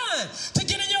your mind to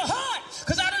get in your heart.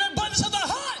 Because out of the abundance of the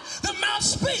heart, the mouth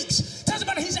speaks. Tell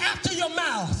somebody he's after your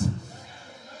mouth.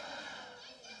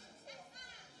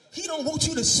 He don't want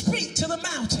you to speak to the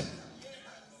mountain.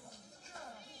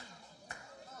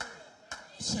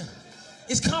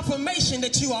 It's confirmation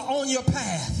that you are on your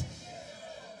path.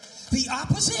 The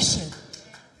opposition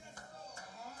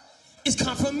is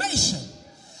confirmation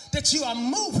that you are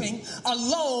moving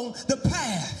along the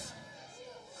path.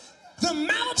 The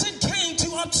mountain came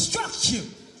to obstruct you.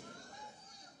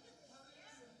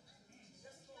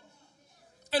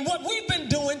 And what we've been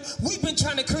doing, we've been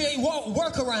trying to create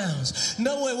workarounds.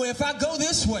 No way, if I go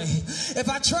this way, if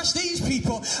I trust these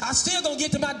people, I still gonna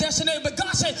get to my destination. But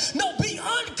God said, no, be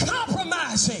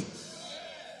uncompromising.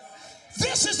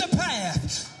 This is the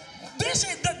path. This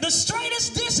is the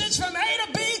straightest distance from A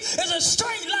to B is a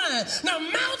straight line. Now,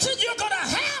 mountain, you're gonna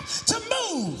have to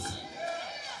move.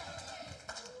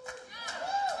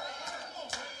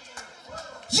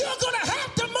 You're going to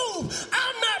have to move.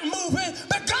 I'm not moving,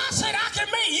 but God said I can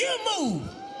make you move.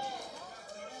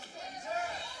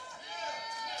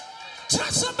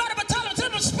 Touch somebody, but tell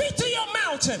them, speak to your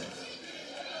mountain.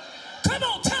 Come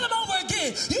on, tell them over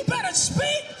again. You better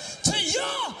speak to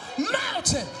your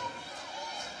mountain.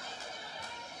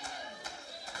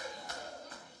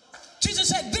 Jesus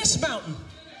said, this mountain.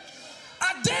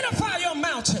 Identify your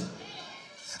mountain.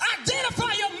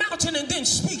 Identify your mountain and then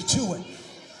speak to it.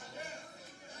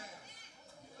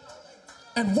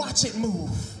 And watch it move.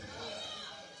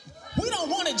 We don't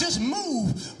want it just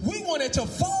move. We want it to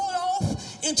fall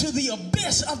off into the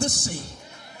abyss of the sea.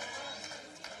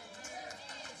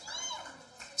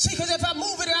 See, because if I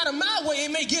move it out of my way,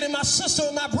 it may get in my sister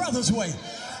or my brother's way.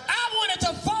 I want it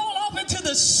to fall off into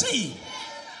the sea.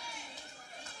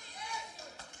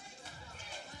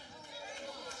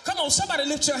 Come on, somebody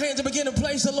lift your hands and begin to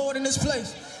praise the Lord in this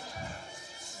place.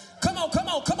 Come on, come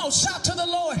on, come on. Shout to the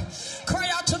Lord. Cry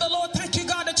out to the Lord. Thank you,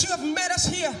 God, that you have met us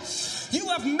here. You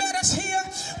have met us here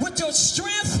with your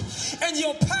strength and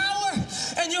your power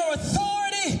and your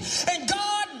authority. And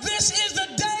God, this is the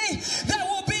day that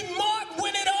will be marked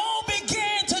when it all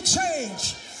began to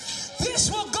change.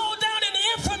 This will go down in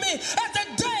infamy as the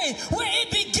day where it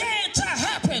began to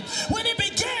happen, when it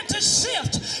began to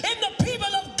shift in the people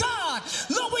of God.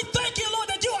 Lord, we thank you, Lord,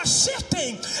 that you are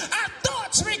shifting our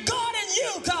thoughts regarding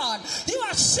you, God. You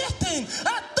are shifting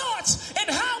our thoughts and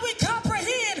how we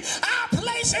comprehend our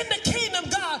place in the kingdom,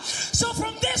 God. So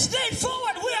from this day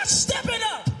forward, we are stepping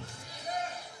up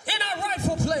in our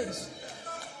rightful place.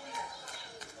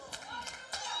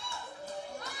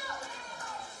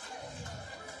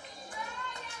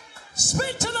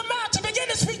 Speak to the mountain. Begin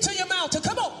to speak to your mountain.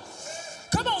 Come on.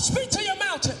 Come on, speak to your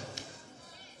mountain.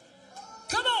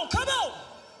 Come on, come on.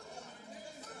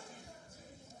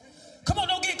 Come on,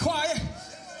 don't get quiet.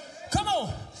 Come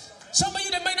on. Some of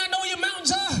you that may not know where your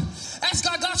mountains are, ask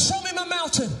God, God, show me my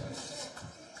mountain.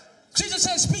 Jesus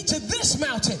said, speak to this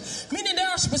mountain, meaning there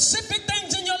are specific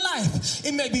things in your life.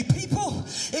 It may be people.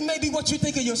 It may be what you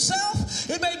think of yourself.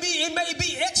 It may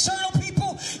be external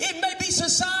people. It may be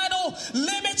societal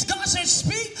limits. God said,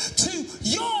 speak to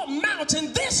your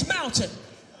mountain, this mountain.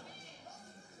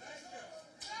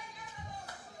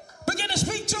 Begin to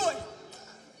speak to it.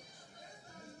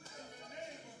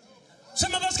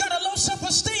 Some of us got a low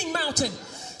self-esteem mountain.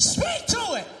 Speak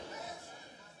to it.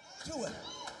 To it.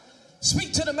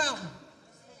 Speak to the mountain.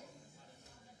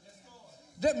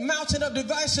 That mountain of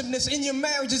divisiveness in your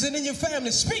marriages and in your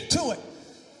family. Speak to it.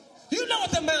 You know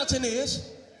what the mountain is.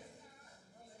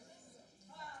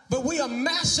 But we are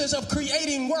masters of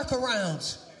creating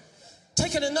workarounds.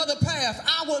 Taking another path.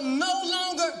 I will no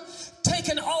longer take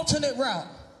an alternate route.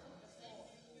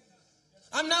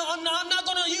 I'm not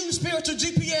going to use spiritual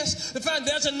GPS to find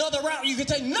there's another route you can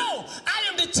take. No, I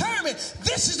am determined.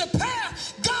 This is the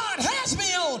path God has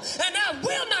me on, and I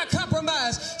will not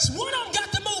compromise. So one of them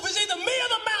got to move. It's either me or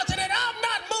the mountain, and I'm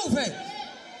not moving.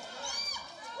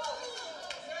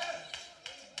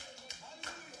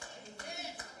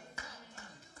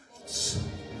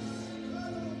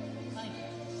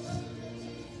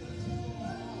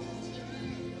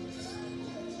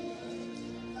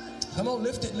 Come on,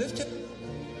 lift it, lift it.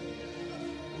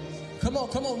 Come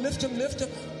on, lift him, lift him.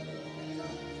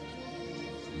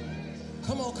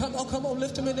 Come on,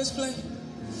 lift him in this place.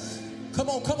 Come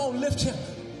on, lift him.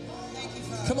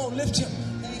 Come on, lift him.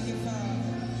 Thank you, Father.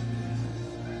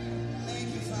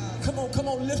 Thank you, Father. Come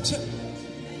on, lift him.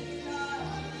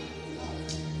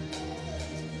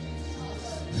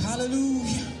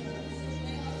 Hallelujah.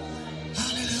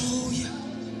 Hallelujah.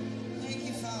 Thank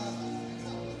you, Father.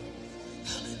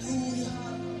 Hallelujah.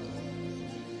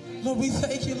 Lord, we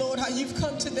thank you, Lord, how you've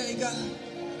come today, God.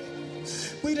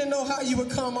 We didn't know how you would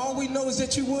come. All we know is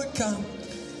that you would come.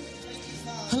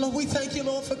 And Lord, we thank you,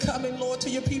 Lord, for coming, Lord, to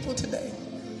your people today.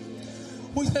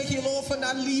 We thank you, Lord, for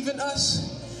not leaving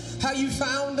us, how you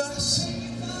found us.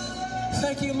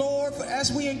 Thank you, Lord, for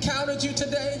as we encountered you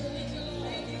today.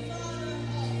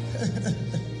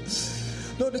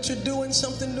 Lord, that you're doing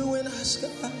something new in us,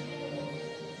 God.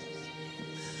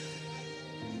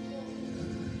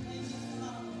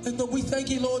 And Lord, we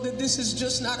thank you, Lord, that this is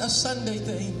just not a Sunday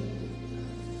thing.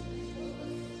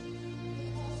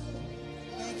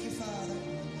 Thank you, Father.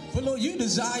 But Lord, you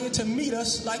desire to meet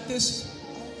us like this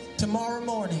tomorrow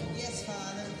morning. Yes,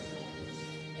 Father.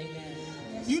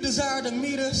 Amen. You desire to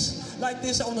meet us like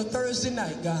this on a Thursday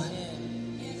night, God.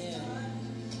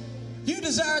 You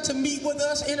desire to meet with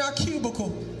us in our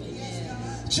cubicle.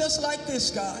 Just like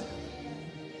this, God.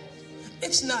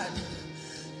 It's not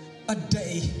a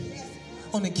day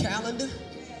on the calendar.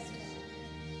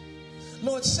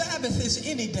 Lord, Sabbath is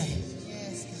any day.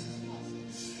 Yes, God.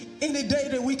 Any day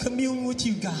that we commune with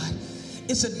you, God.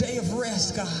 It's a day of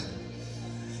rest, God.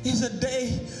 It's a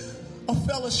day of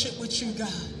fellowship with you,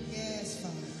 God. Yes,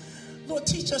 Father. Lord,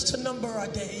 teach us to number our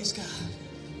days, God.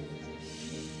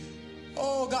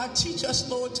 Oh, God, teach us,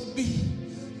 Lord, to be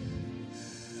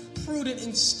prudent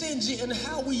and stingy in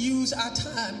how we use our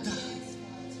time, God.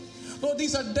 Lord,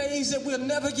 these are days that we'll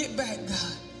never get back,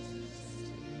 God.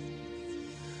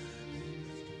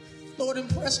 Lord,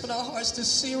 impress on our hearts the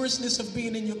seriousness of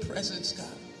being in your presence,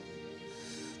 God.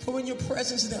 For in your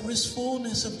presence there is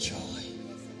fullness of joy.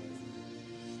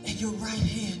 In your right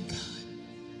hand, God,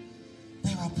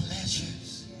 there are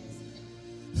pleasures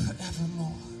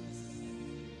forevermore.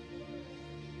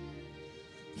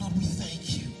 Lord, we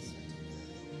thank you.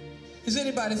 Is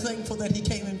anybody thankful that he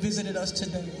came and visited us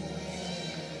today?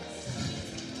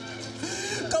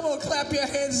 Come on, clap your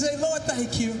hands and say, Lord,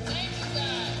 thank you. Thank you,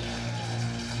 God.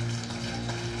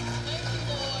 Thank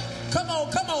you,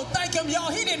 Lord. Come on, thank him,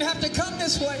 y'all. He didn't have to come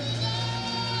this way.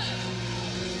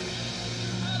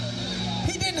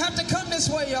 He didn't have to come this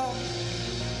way, y'all.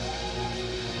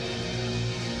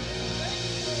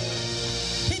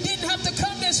 He didn't have to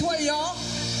come this way, y'all.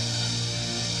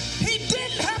 He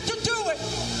didn't have to do it.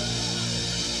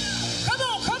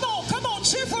 Come on,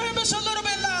 cheer for him just a little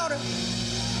bit louder.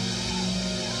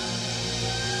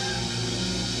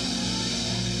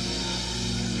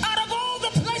 Out of all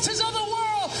the places of the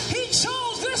world, he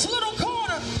chose this little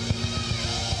corner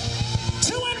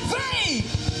to invade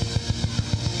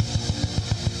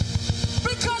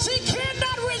because he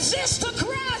cannot resist the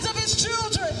cries of his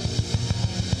children.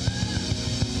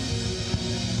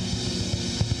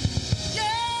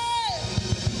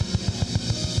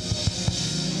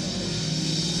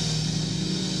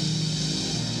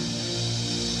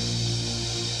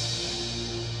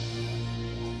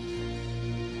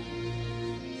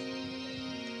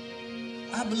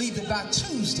 I believe that by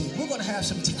Tuesday, we're going to have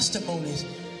some testimonies.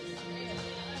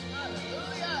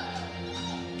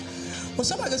 Well,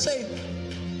 somebody can say,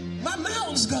 my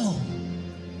mountain's gone.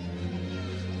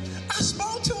 I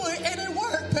spoke to it and it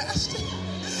worked, Pastor.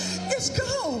 It's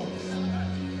gone.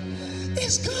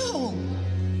 It's gone.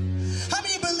 How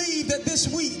many believe that this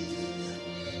week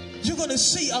you're going to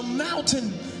see a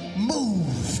mountain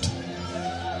moved?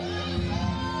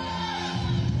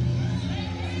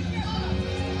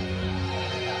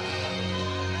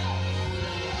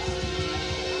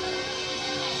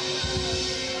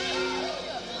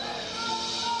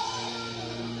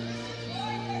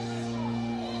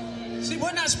 See,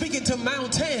 we're not speaking to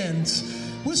mountains.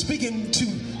 We're speaking to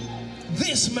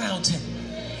this mountain.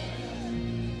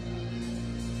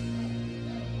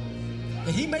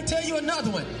 And he may tell you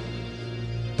another one.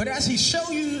 But as he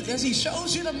shows you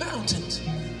the mountains,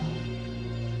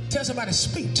 tell somebody,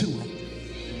 speak to him.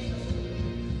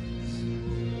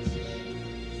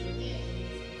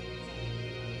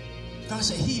 God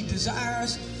said he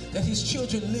desires that his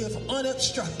children live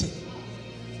unobstructed.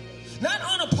 Not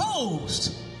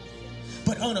unopposed,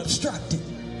 but unobstructed.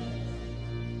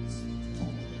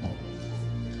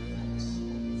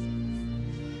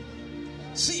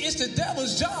 See, it's the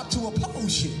devil's job to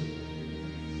oppose you.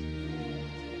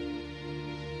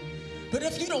 But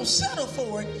if you don't settle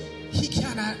for it, he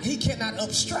cannot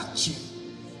obstruct you.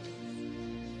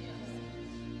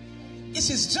 It's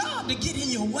his job to get in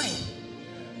your way.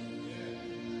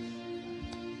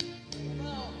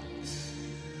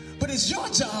 But it's your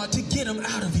job to get him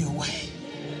out of your way.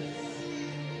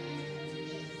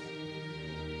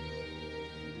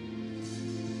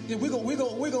 Yeah,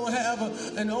 we're gonna have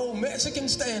an old Mexican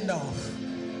standoff.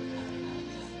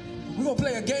 We're gonna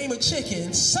play a game of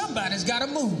chicken. Somebody's gotta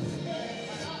move.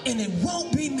 And it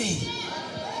won't be me.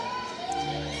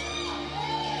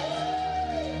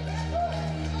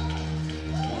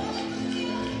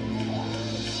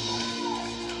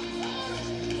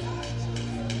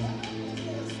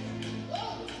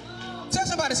 Tell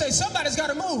somebody, say, somebody's got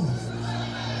to move.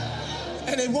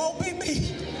 And it won't be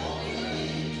me.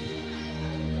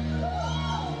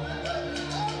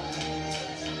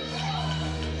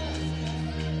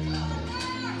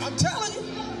 I'm telling you.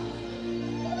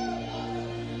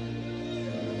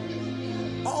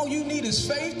 All you need is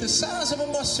faith the size of a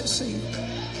mustard seed.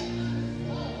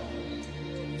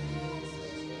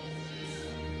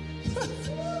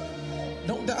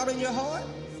 Don't doubt in your heart.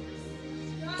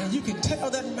 And you can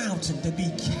tell that mountain to be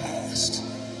cast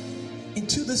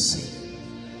into the sea.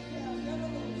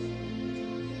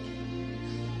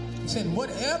 He said,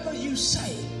 whatever you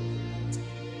say,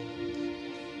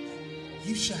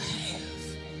 you shall have.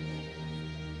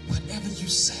 Whatever you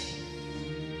say.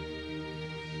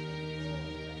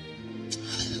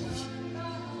 Hallelujah.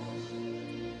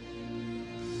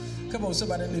 Come on,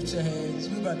 somebody lift your hands.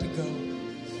 We're about to go.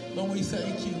 Lord, we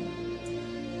thank you.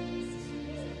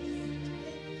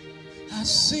 I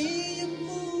see you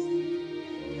move.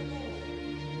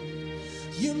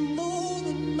 You move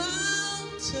the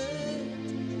mountain,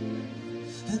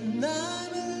 and I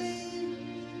believe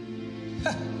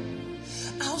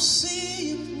I'll see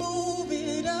you move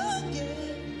it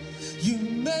again. You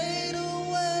made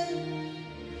a way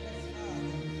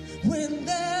when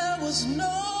there was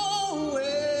no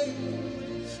way,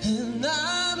 and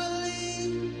I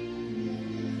believe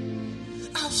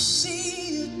I'll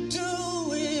see you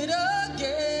do it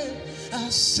again. I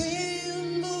see you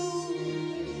move.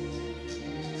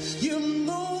 You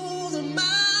move the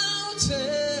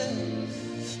mountain,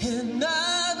 and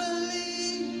I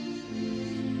believe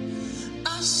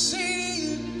I see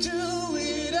you do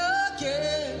it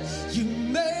again. You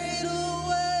made a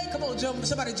way. Come on,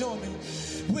 somebody join me.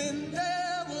 When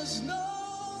there was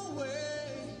no way,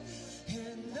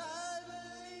 and I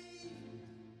believe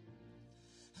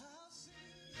I'll see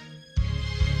you.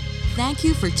 Thank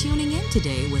you for tuning in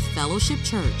today with Fellowship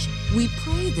Church. We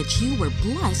pray that you were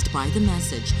blessed by the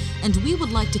message, and we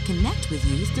would like to connect with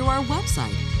you through our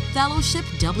website,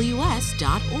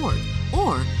 fellowshipws.org,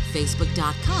 or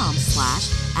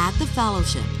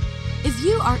facebook.com/@thefellowship. If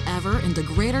you are ever in the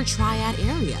Greater Triad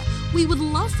area, we would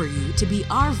love for you to be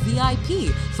our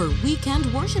VIP for weekend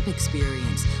worship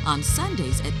experience on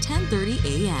Sundays at 10:30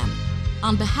 a.m.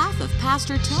 On behalf of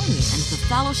Pastor Tony and the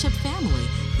Fellowship family,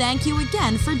 thank you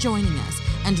again for joining us.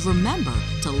 And remember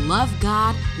to love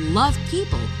God, love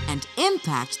people, and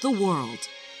impact the world.